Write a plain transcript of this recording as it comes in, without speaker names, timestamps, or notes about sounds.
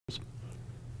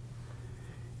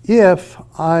If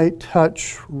I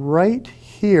touch right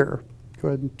here, go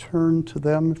ahead and turn to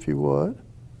them if you would.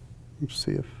 Let's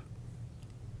see if,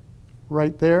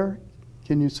 right there,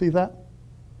 can you see that?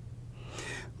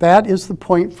 That is the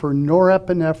point for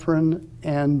norepinephrine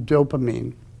and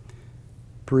dopamine.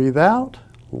 Breathe out,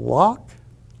 lock,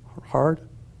 hard,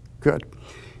 good.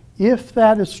 If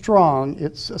that is strong,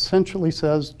 it essentially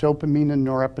says dopamine and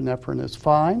norepinephrine is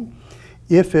fine.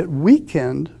 If it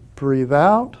weakened, breathe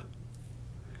out.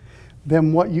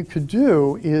 Then what you could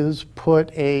do is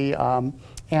put a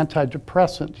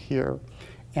antidepressant here,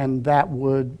 and that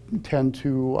would tend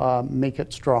to make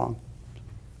it strong.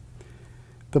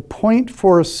 The point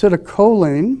for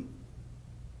acetylcholine,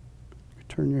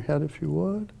 turn your head if you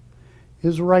would,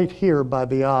 is right here by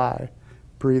the eye.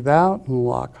 Breathe out and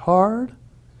lock hard.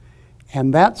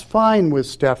 And that's fine with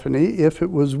Stephanie. If it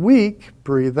was weak,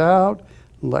 breathe out,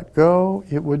 let go.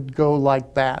 It would go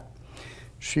like that.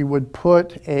 She would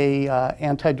put a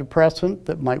antidepressant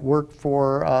that might work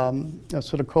for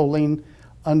acetylcholine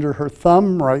under her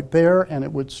thumb right there, and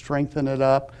it would strengthen it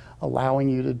up, allowing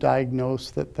you to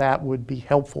diagnose that that would be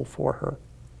helpful for her.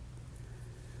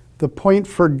 The point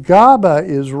for GABA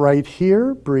is right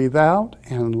here. Breathe out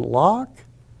and lock.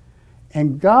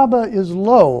 And GABA is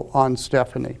low on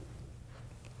Stephanie.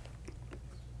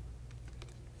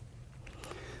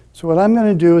 So what I'm going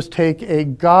to do is take a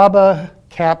GABA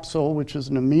capsule, which is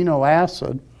an amino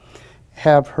acid,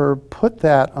 have her put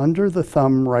that under the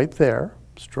thumb right there,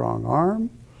 strong arm,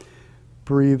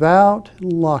 breathe out,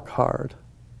 and lock hard.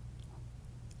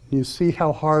 You see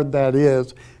how hard that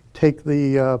is. Take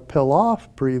the pill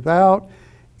off, breathe out,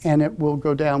 and it will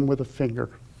go down with a finger.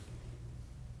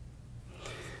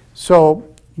 So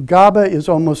GABA is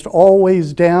almost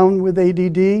always down with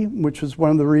ADD, which is one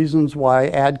of the reasons why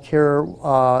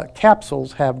AdCare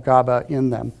capsules have GABA in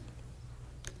them.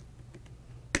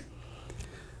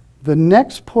 The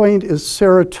next point is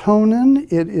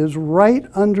serotonin. It is right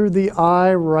under the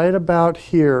eye, right about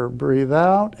here. Breathe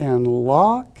out and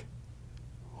lock.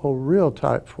 Hold real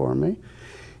tight for me.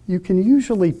 You can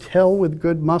usually tell with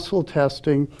good muscle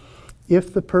testing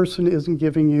if the person isn't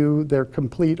giving you their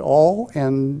complete all,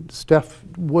 and Steph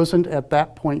wasn't at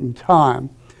that point in time.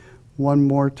 One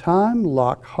more time,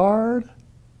 lock hard,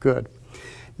 good.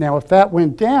 Now if that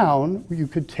went down, you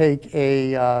could take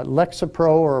a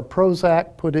Lexapro or a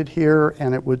Prozac, put it here,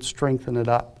 and it would strengthen it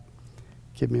up.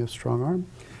 Give me a strong arm.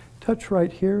 Touch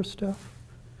right here, Steph.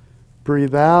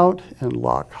 Breathe out and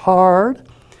lock hard.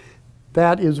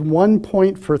 That is 1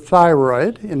 point for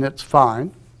thyroid, and it's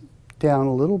fine. Down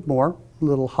a little more, a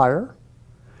little higher.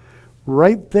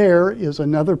 Right there is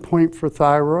another point for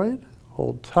thyroid.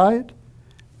 Hold tight.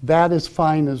 That is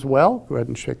fine as well. Go ahead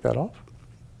and shake that off.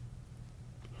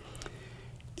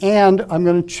 And I'm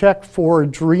going to check for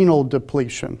adrenal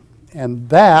depletion. And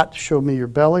that, show me your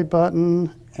belly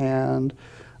button, and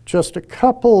just a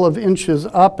couple of inches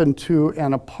up and to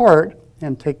and apart,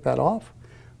 and take that off.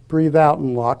 Breathe out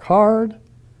and lock hard.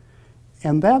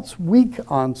 And that's weak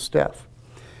on Steph.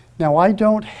 Now, I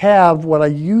don't have what I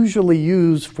usually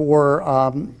use for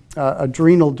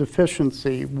adrenal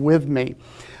deficiency with me.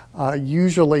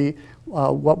 Usually,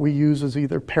 what we use is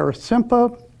either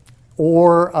Parasympa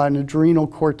or an adrenal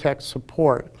cortex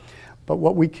support. But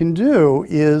what we can do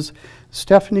is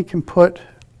Stephanie can put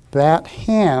that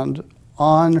hand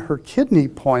on her kidney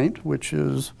point, which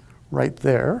is right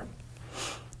there,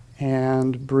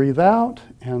 and breathe out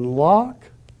and lock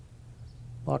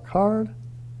hard,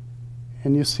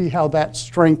 and you see how that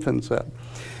strengthens it.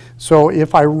 So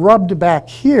if I rubbed back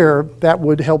here, that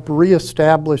would help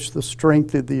reestablish the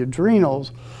strength of the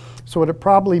adrenals. So what it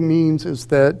probably means is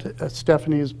that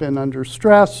Stephanie has been under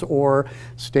stress or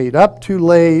stayed up too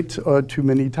late or too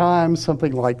many times,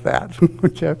 something like that.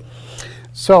 Okay.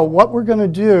 So what we're going to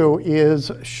do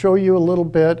is show you a little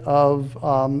bit of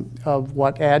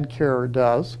what AdCare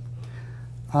does.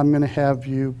 I'm going to have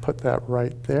you put that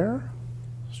right there.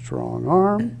 Strong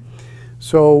arm.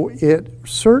 So it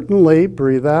certainly,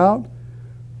 breathe out,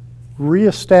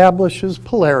 reestablishes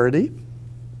polarity.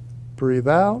 Breathe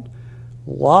out,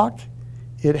 lock.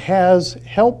 It has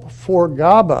help for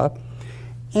GABA,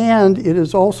 and it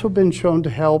has also been shown to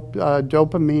help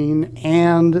dopamine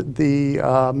and the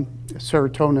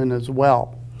serotonin as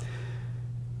well.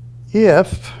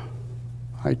 If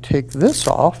I take this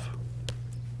off,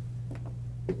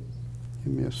 give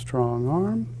me a strong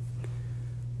arm,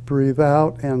 breathe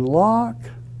out and lock,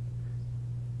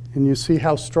 and you see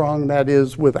how strong that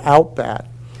is without that.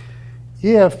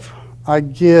 If I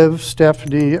give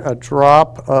Stephanie a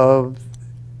drop of,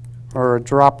 or a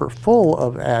dropper full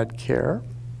of AdCare,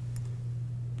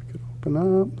 we could open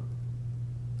up,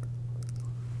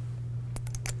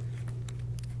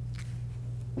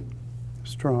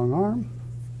 strong arm.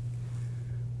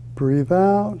 Breathe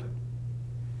out.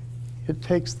 It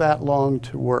takes that long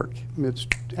to work. It's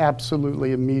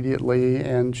absolutely immediately,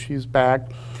 and she's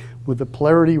back with the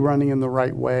polarity running in the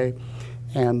right way,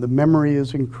 and the memory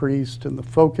is increased, and the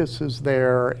focus is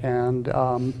there, and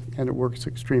it works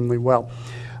extremely well.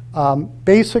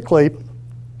 Basically,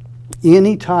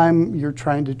 anytime you're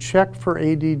trying to check for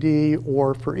ADD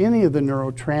or for any of the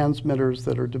neurotransmitters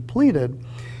that are depleted,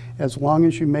 as long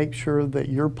as you make sure that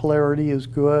your polarity is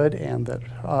good and that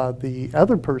the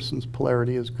other person's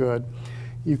polarity is good,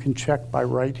 you can check by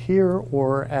right here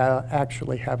or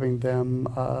actually having them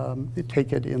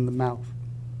take it in the mouth.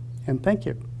 And thank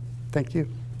you. Thank you.